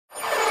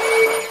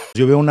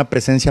Yo veo una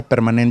presencia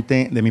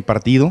permanente de mi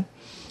partido,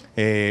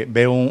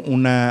 veo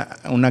una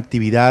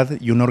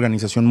actividad y una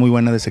organización muy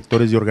buena de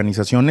sectores y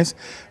organizaciones,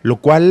 lo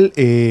cual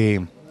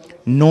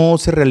no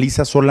se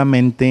realiza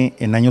solamente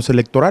en años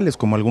electorales,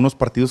 como algunos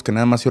partidos que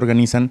nada más se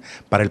organizan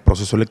para el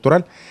proceso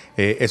electoral.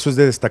 Eso es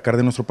de destacar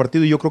de nuestro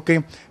partido, y yo creo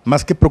que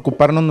más que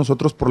preocuparnos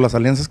nosotros por las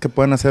alianzas que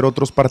puedan hacer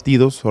otros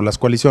partidos o las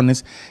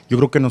coaliciones, yo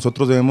creo que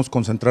nosotros debemos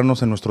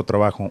concentrarnos en nuestro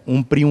trabajo.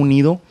 Un PRI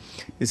unido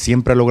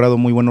siempre ha logrado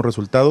muy buenos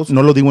resultados.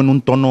 No lo digo en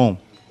un tono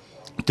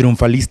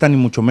triunfalista ni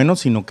mucho menos,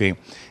 sino que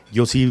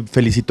yo sí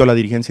felicito a la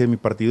dirigencia de mi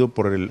partido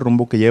por el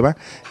rumbo que lleva,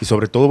 y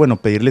sobre todo, bueno,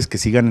 pedirles que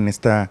sigan en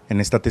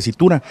esta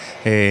tesitura.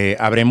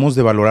 Habremos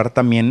de valorar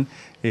también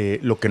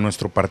lo que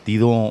nuestro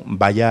partido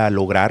vaya a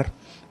lograr,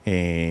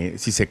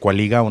 si se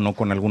coaliga o no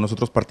con algunos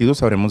otros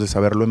partidos, habremos de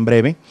saberlo en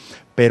breve,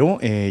 pero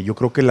yo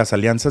creo que las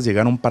alianzas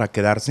llegaron para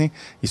quedarse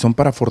y son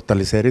para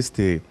fortalecer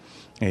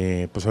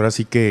pues ahora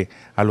sí que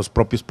a los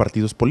propios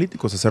partidos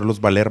políticos, hacerlos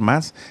valer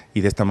más,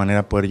 y de esta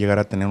manera poder llegar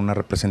a tener una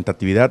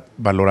representatividad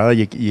valorada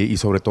y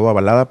sobre todo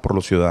avalada por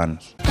los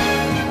ciudadanos.